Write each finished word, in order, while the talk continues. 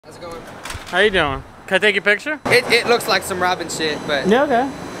How's it going? How you doing? Can I take your picture? It looks like some Robin shit, but... Yeah, okay.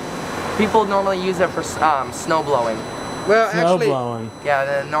 People normally use it for snow blowing. Well, Snow actually... blowing.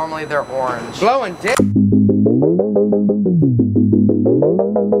 Yeah, normally they're orange. Blowing dick.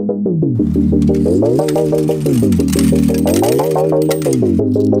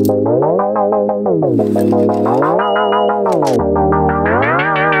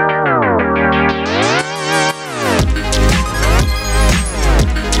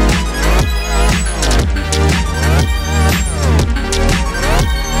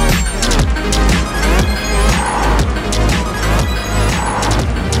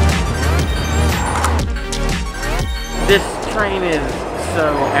 This train is so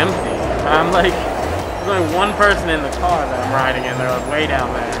empty. I'm like, there's only one person in the car that I'm riding in. They're like way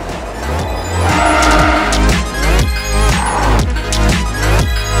down there.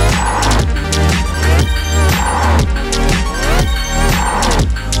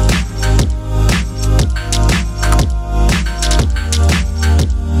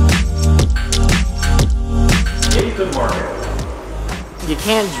 You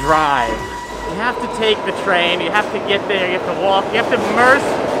can't drive. You have to take the train, you have to get there, you have to walk, you have to immerse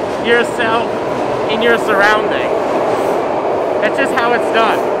yourself in your surroundings. That's just how it's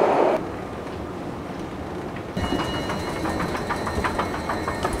done.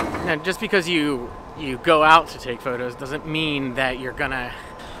 Now, just because you go out to take photos doesn't mean that you're gonna...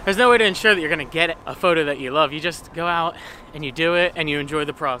 There's no way to ensure that you're gonna get a photo that you love. You just go out and you do it and you enjoy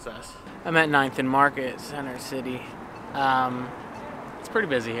the process. I'm at 9th and Market, Center City. It's pretty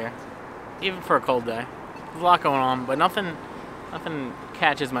busy here. Even for a cold day. There's a lot going on, but nothing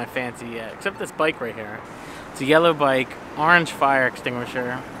catches my fancy yet, except this bike right here. It's a yellow bike, orange fire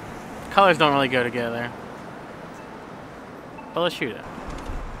extinguisher. Colors don't really go together. But let's shoot it.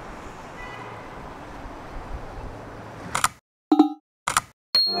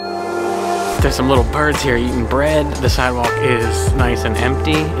 There's some little birds here eating bread. The sidewalk is nice and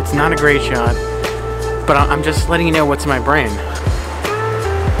empty. It's not a great shot, but I'm just letting you know what's in my brain.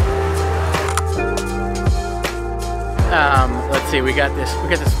 Let's see, we got this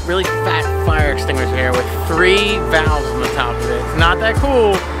really fat fire extinguisher here with 3 valves on the top of it. It's not that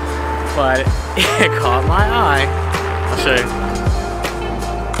cool, but it caught my eye. I'll show you.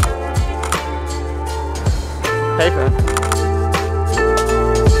 Paper.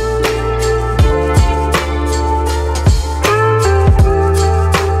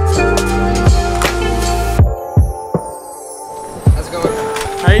 How's it going?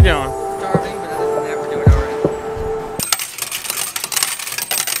 How you doing? Starving, but other than that, we're doing alright.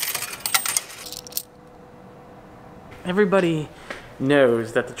 Everybody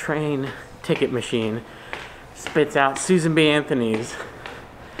knows that the train ticket machine spits out Susan B. Anthony's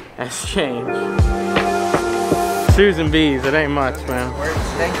as change. Susan B's, it ain't much, man.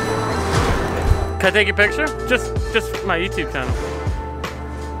 Thank you. Can I take your picture? Just my YouTube channel.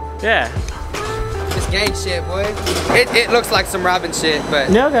 Yeah. This gang shit, boy. It looks like some Robin shit, but...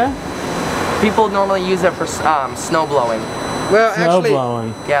 Yeah, okay. People normally use it for snow blowing. Well, Snow actually...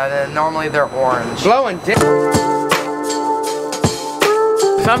 blowing. Yeah, normally they're orange. Blowing dick.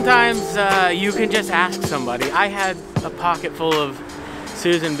 Sometimes you can just ask somebody. I had a pocket full of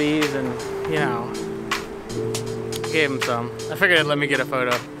Susan B's and, you know, gave him some. I figured it'd let me get a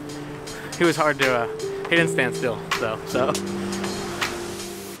photo. He was hard to, he didn't stand still, so.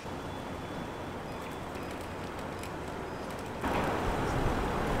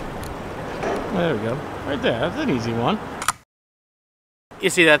 There we go. Right there, that's an easy one. You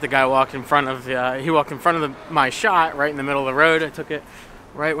see that the guy walked in front of, my shot right in the middle of the road. I took it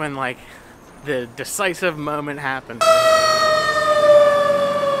right when, like, the decisive moment happened.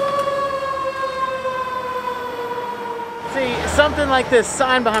 See, something like this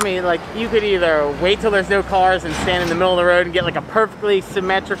sign behind me, like, you could either wait till there's no cars and stand in the middle of the road and get, like, a perfectly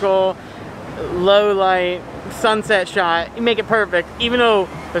symmetrical, low light, sunset shot. You make it perfect, even though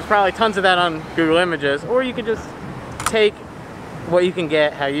there's probably tons of that on Google Images. Or you could just take what you can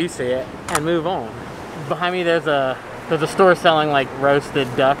get, how you see it, and move on. Behind me there's a store selling like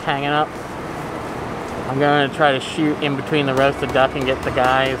roasted duck hanging up. I'm going to try to shoot in between the roasted duck and get the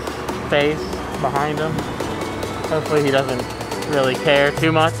guy's face behind him. Hopefully he doesn't really care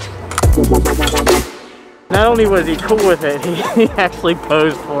too much. Not only was he cool with it, he actually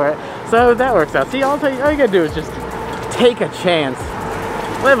posed for it. So that works out. See, all you gotta do is just take a chance.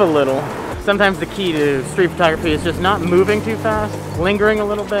 Live a little. Sometimes the key to street photography is just not moving too fast, lingering a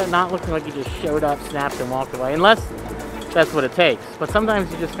little bit, not looking like you just showed up, snapped, and walked away, unless that's what it takes. But sometimes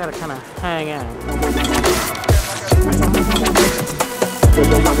you just gotta kind of hang out.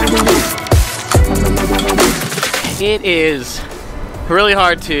 It is really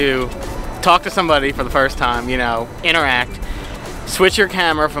hard to talk to somebody for the first time, you know, interact, switch your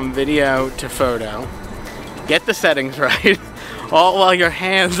camera from video to photo, get the settings right, all while your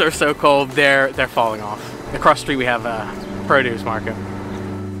hands are so cold they're falling off. Across the street we have a produce market.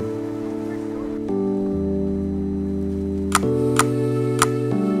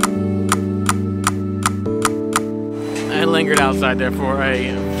 I lingered outside there for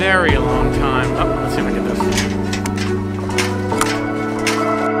a very long time. Oh, let's see if I get this.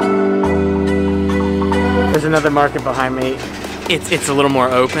 There's another market behind me. It's a little more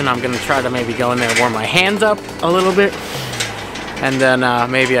open. I'm gonna try to maybe go in there and warm my hands up a little bit. And then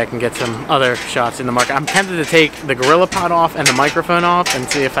maybe I can get some other shots in the market. I'm tempted to take the gorilla pod off and the microphone off and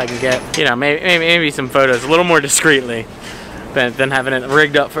see if I can get, you know, maybe some photos a little more discreetly than having it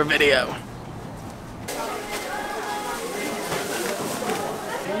rigged up for video.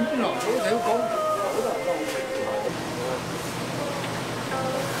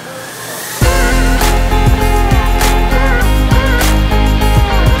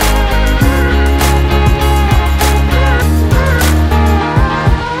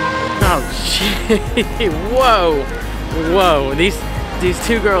 Whoa, whoa! These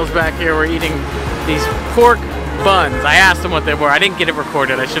two girls back here were eating these pork buns. I asked them what they were. I didn't get it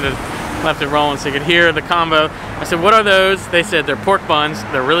recorded. I should have left it rolling so you could hear the combo. I said, "What are those?" They said they're pork buns.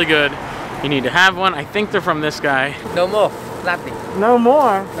 They're really good. You need to have one. I think they're from this guy. No more. Nothing. No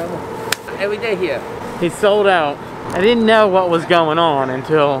more. No more. Every day here. He's sold out. I didn't know what was going on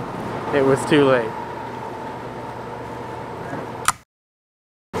until it was too late.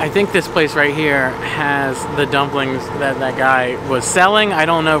 I think this place right here has the dumplings that that guy was selling. I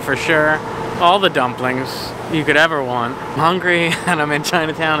don't know for sure. All the dumplings you could ever want. I'm hungry and I'm in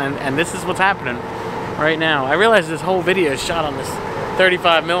Chinatown and this is what's happening right now. I realize this whole video is shot on this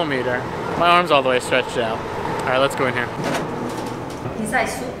 35mm. My arm's all the way stretched out. All right, let's go in here. Inside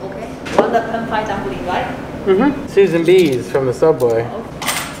soup, okay? Want the pan fried dumpling, right? Mm-hmm. Susan B's from the Subway.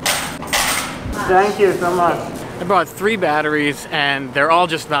 Thank you so much. I brought 3 batteries and they're all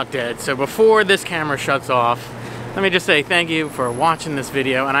just about dead. So before this camera shuts off, let me just say thank you for watching this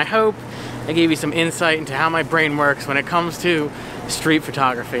video, and I hope I gave you some insight into how my brain works when it comes to street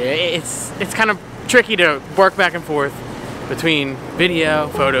photography. It's kind of tricky to work back and forth between video,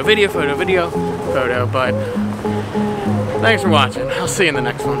 photo, video, photo, video, photo, but thanks for watching. I'll see you in the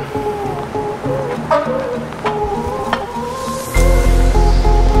next one.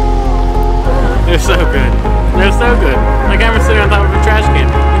 They're so good. They're so good. My camera's sitting on top of a trash can.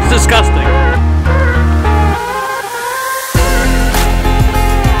 It's disgusting.